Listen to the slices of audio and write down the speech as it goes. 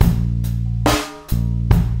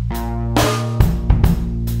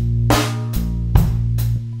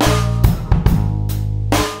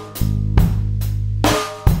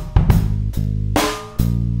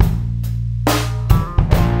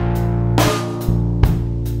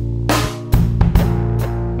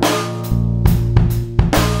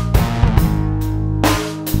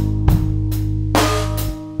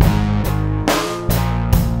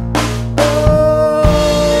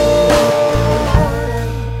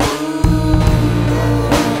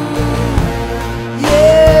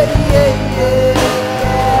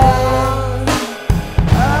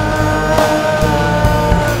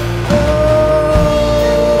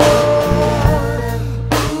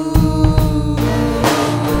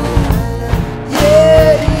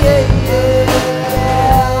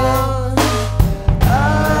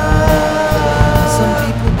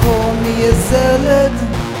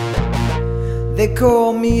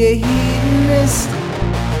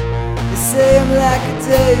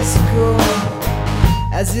lackadaisical,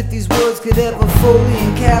 as if these words could ever fully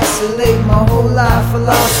encapsulate my whole life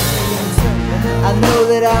philosophy. I know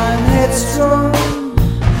that I'm headstrong,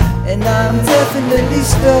 and I'm definitely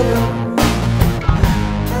stubborn.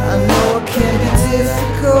 I know it can be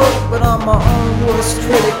difficult, but I'm my own worst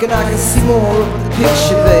critic, and I can see more of the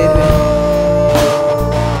picture, baby.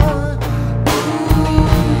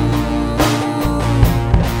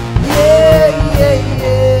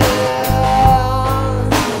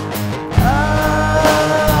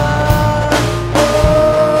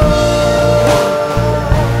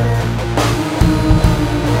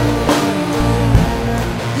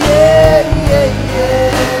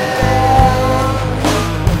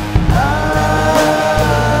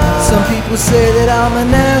 Some people say that I'm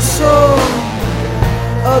an asshole,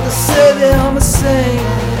 others say that I'm a saint.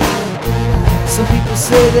 Some people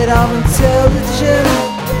say that I'm intelligent,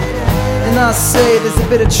 and I say there's a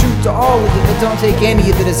bit of truth to all of it, but don't take any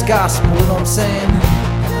of it as gospel, you know what I'm saying?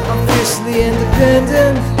 I'm fiercely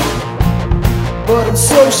independent, but I'm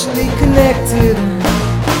socially connected.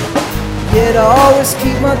 Yet I always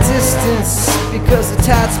keep my distance, because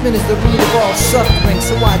attachment is the root of all suffering,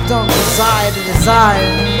 so I don't desire to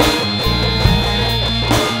desire.